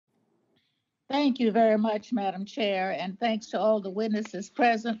Thank you very much, Madam Chair, and thanks to all the witnesses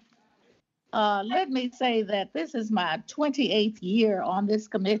present. Let me say that this is my 28th year on this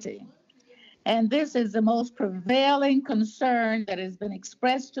committee, and this is the most prevailing concern that has been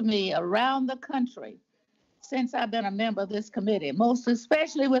expressed to me around the country since I've been a member of this committee, most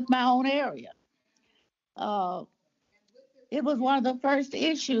especially with my own area. Uh, it was one of the first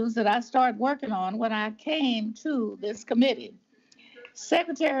issues that I started working on when I came to this committee.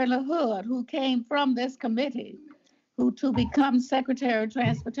 Secretary LaHood, who came from this committee, who to become Secretary of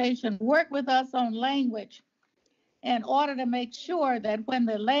Transportation, worked with us on language in order to make sure that when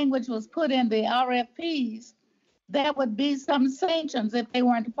the language was put in the RFPs, there would be some sanctions if they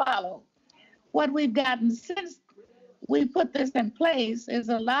weren't followed. What we've gotten since we put this in place is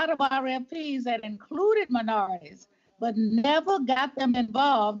a lot of RFPs that included minorities, but never got them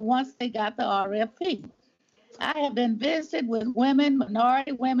involved once they got the RFP. I have been visited with women,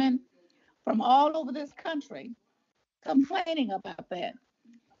 minority women from all over this country complaining about that.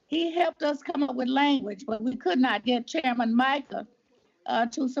 He helped us come up with language, but we could not get Chairman Micah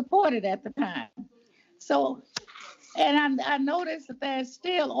to support it at the time. So, and I noticed that there's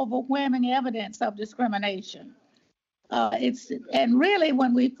still overwhelming evidence of discrimination. And really,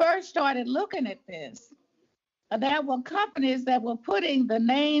 when we first started looking at this, there were companies that were putting the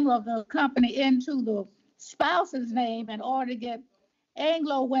name of the company into the spouse's name in order to get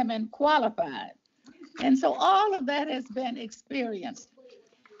Anglo women qualified. And so all of that has been experienced.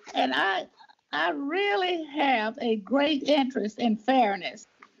 And I really have a great interest in fairness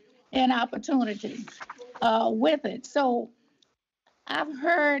and opportunity with it. So I've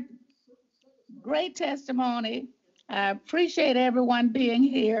heard great testimony. I appreciate everyone being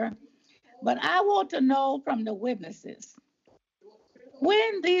here. But I want to know from the witnesses,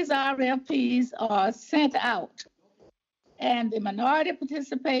 when these RFPs are sent out and the minority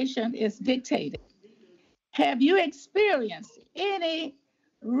participation is dictated, have you experienced any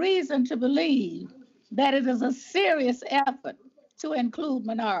reason to believe that it is a serious effort to include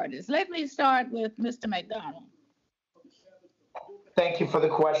minorities? Let me start with Mr. McDonald. Thank you for the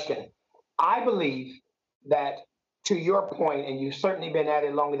question. I believe that, to your point, and you've certainly been at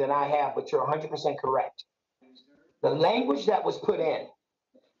it longer than I have, but you're 100% correct. The language that was put in,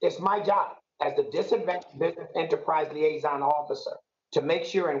 it's my job as the Disadvantaged Business Enterprise Liaison Officer to make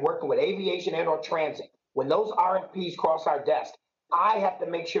sure, in working with aviation and or transit, when those RFPs cross our desk, I have to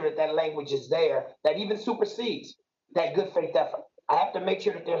make sure that that language is there that even supersedes that good faith effort. I have to make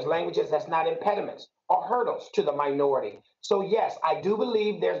sure that there's languages that's not impediments or hurdles to the minority. So yes, I do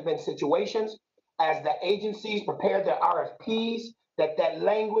believe there's been situations as the agencies prepare their RFPs that that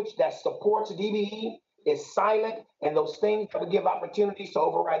language that supports DBE is silent, and those things that would give opportunities to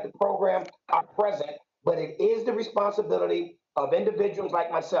override the program are present. But it is the responsibility of individuals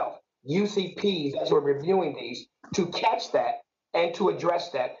like myself, UCPs, as we're reviewing these, to catch that and to address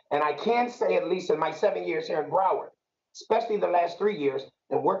that. And I can say, at least in my 7 years here in Broward, especially the last 3 years,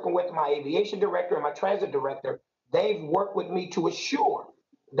 and working with my aviation director and my transit director, they've worked with me to assure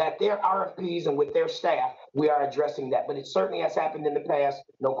that their RFPs and with their staff, we are addressing that. But it certainly has happened in the past,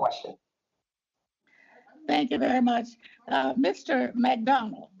 no question. Thank you very much. Mr.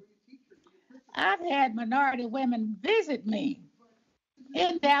 McDonald, I've had minority women visit me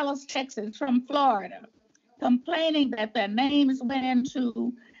in Dallas, Texas, from Florida, complaining that their names went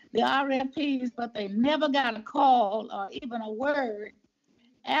into the RFPs, but they never got a call or even a word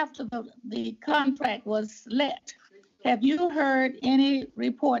after the contract was let. Have you heard any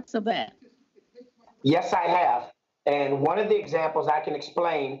reports of that? Yes, I have. And one of the examples I can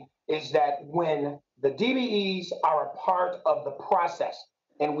explain is that when the DBEs are a part of the process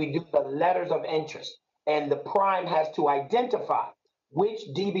and we do the letters of interest, and the prime has to identify which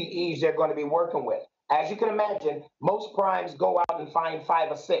DBEs they're going to be working with. As you can imagine, most primes go out and find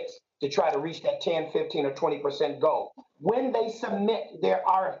 5 or 6 to try to reach that 10, 15, or 20% goal. When they submit their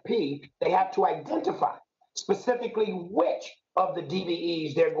RFP, they have to identify specifically which of the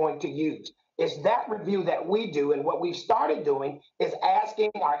DBEs they're going to use. It's that review that we do, and what we've started doing is asking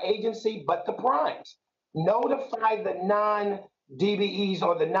our agency, but the primes, notify the non-DBEs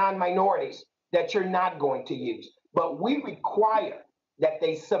or the non-minorities that you're not going to use. But we require that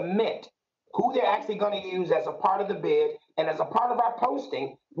they submit who they're actually going to use as a part of the bid, and as a part of our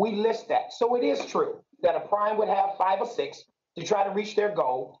posting, we list that. So it is true that a prime would have 5 or 6 to try to reach their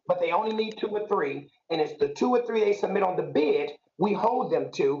goal, but they only need 2 or 3, and it's the 2 or 3 they submit on the bid we hold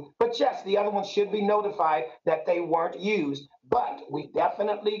them to. But yes, the other ones should be notified that they weren't used, but we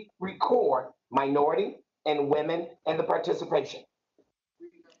definitely record minority and women and the participation.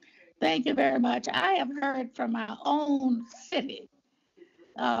 Thank you very much. I have heard from my own city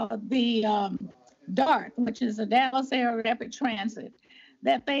DART, which is the Dallas Area Rapid Transit,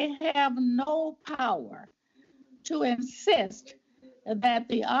 that they have no power to insist that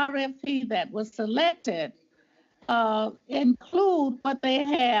the RFP that was selected include what they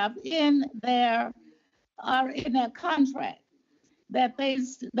have in their contract, that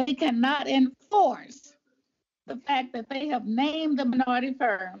they cannot enforce the fact that they have named the minority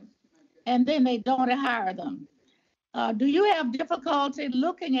firm and then they don't hire them. Do you have difficulty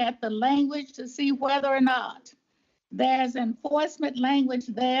looking at the language to see whether or not there's enforcement language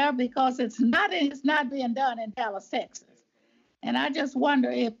there? Because it's not being done in Dallas, Texas. And I just wonder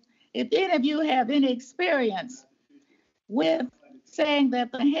if any of you have any experience with saying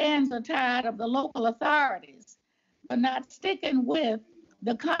that the hands are tied of the local authorities, but not sticking with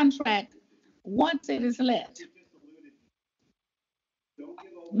the contract once it is let.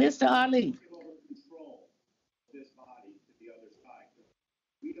 Mr. Ali.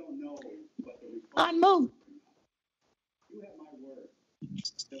 Unmute.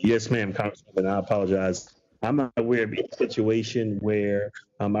 Yes, ma'am, Congresswoman. I apologize. I'm not aware of any situation where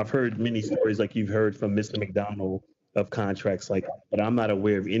I've heard many stories like you've heard from Mr. McDonald of contracts like that, but I'm not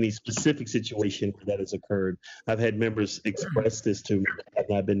aware of any specific situation where that has occurred. I've had members express this to me. I've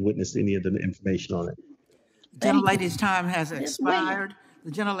not been witness to any of the information on it. The gentlelady's time has expired.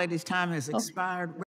 The gentlelady's time has expired.